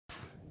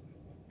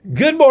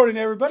Good morning,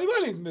 everybody. My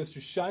name is Mr.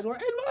 Scheidler,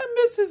 and I'm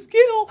Mrs.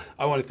 Gill.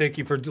 I want to thank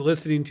you for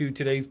listening to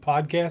today's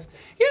podcast.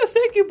 Yes,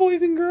 thank you,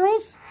 boys and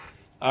girls.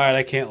 All right,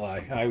 I can't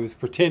lie. I was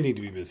pretending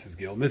to be Mrs.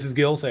 Gill. Mrs.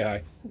 Gill, say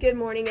hi. Good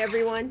morning,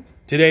 everyone.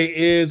 Today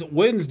is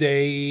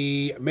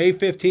Wednesday, May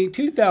 15th,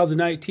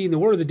 2019. The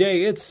word of the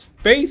day, it's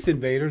Space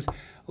Invaders.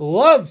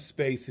 Love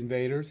Space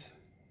Invaders.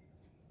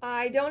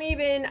 I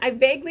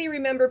vaguely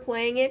remember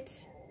playing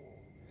it.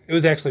 It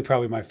was actually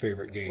probably my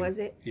favorite game. Was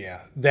it?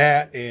 Yeah.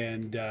 That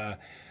and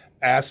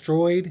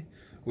Asteroid,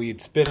 where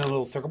you'd spin in a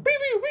little circle.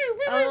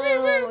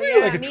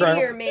 Like a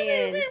Meteor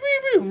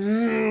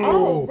Man.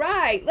 All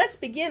right, let's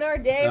begin our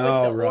day with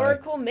the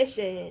Oracle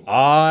mission.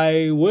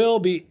 I will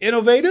be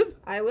innovative.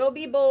 I will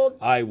be bold.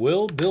 I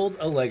will build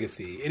a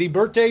legacy. Any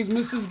birthdays,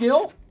 Mrs.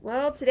 Gill?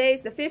 Well,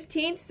 today's the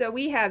 15th, so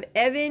we have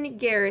Evan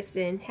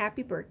Garrison.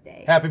 Happy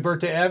birthday. Happy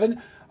birthday,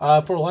 Evan.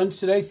 For lunch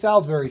today,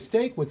 Salisbury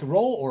steak with a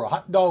roll or a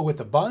hot dog with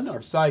a bun.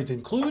 Our sides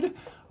include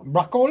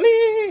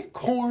broccoli,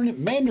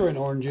 corn, mandarin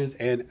oranges,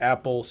 and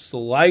apple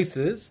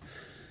slices.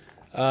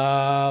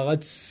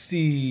 Let's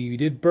see. We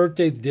did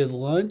birthdays, did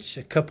lunch,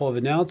 a couple of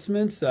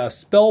announcements.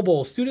 Spell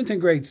Bowl students in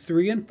grades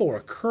 3 and 4,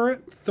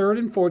 current 3rd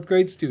and 4th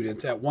grade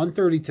students at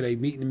 1:30 today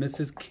meeting in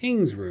Mrs.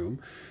 King's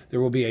room.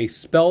 There will be a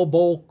Spell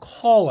Bowl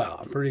call out.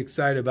 I'm pretty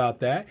excited about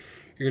that.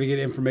 You're going to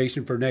get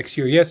information for next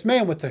year. Yes,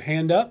 ma'am, with the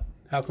hand up.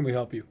 How can we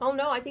help you? Oh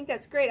no, I think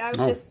that's great. I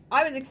was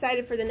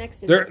excited for the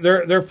next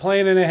announcement. They're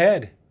planning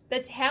ahead. The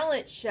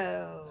talent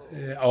show.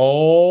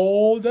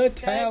 The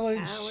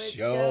talent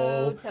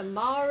show.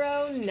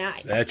 Tomorrow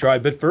night. That's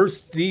right. But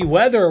first, the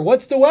weather.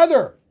 What's the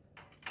weather?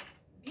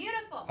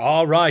 Beautiful.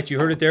 All right. You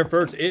heard it there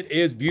first. It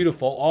is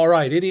beautiful. All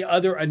right. Any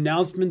other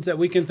announcements that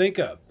we can think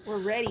of? We're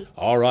ready.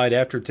 All right.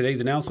 After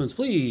today's announcements,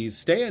 please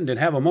stand and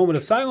have a moment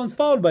of silence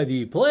followed by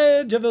the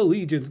Pledge of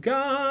Allegiance.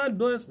 God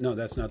bless. No,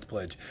 that's not the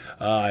pledge.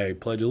 I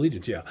pledge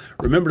allegiance. Yeah.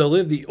 Remember to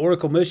live the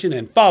Oracle mission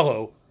and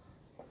follow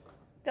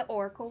the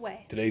Oracle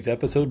way. Today's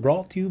episode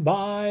brought to you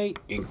by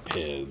Ink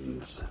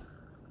Pens.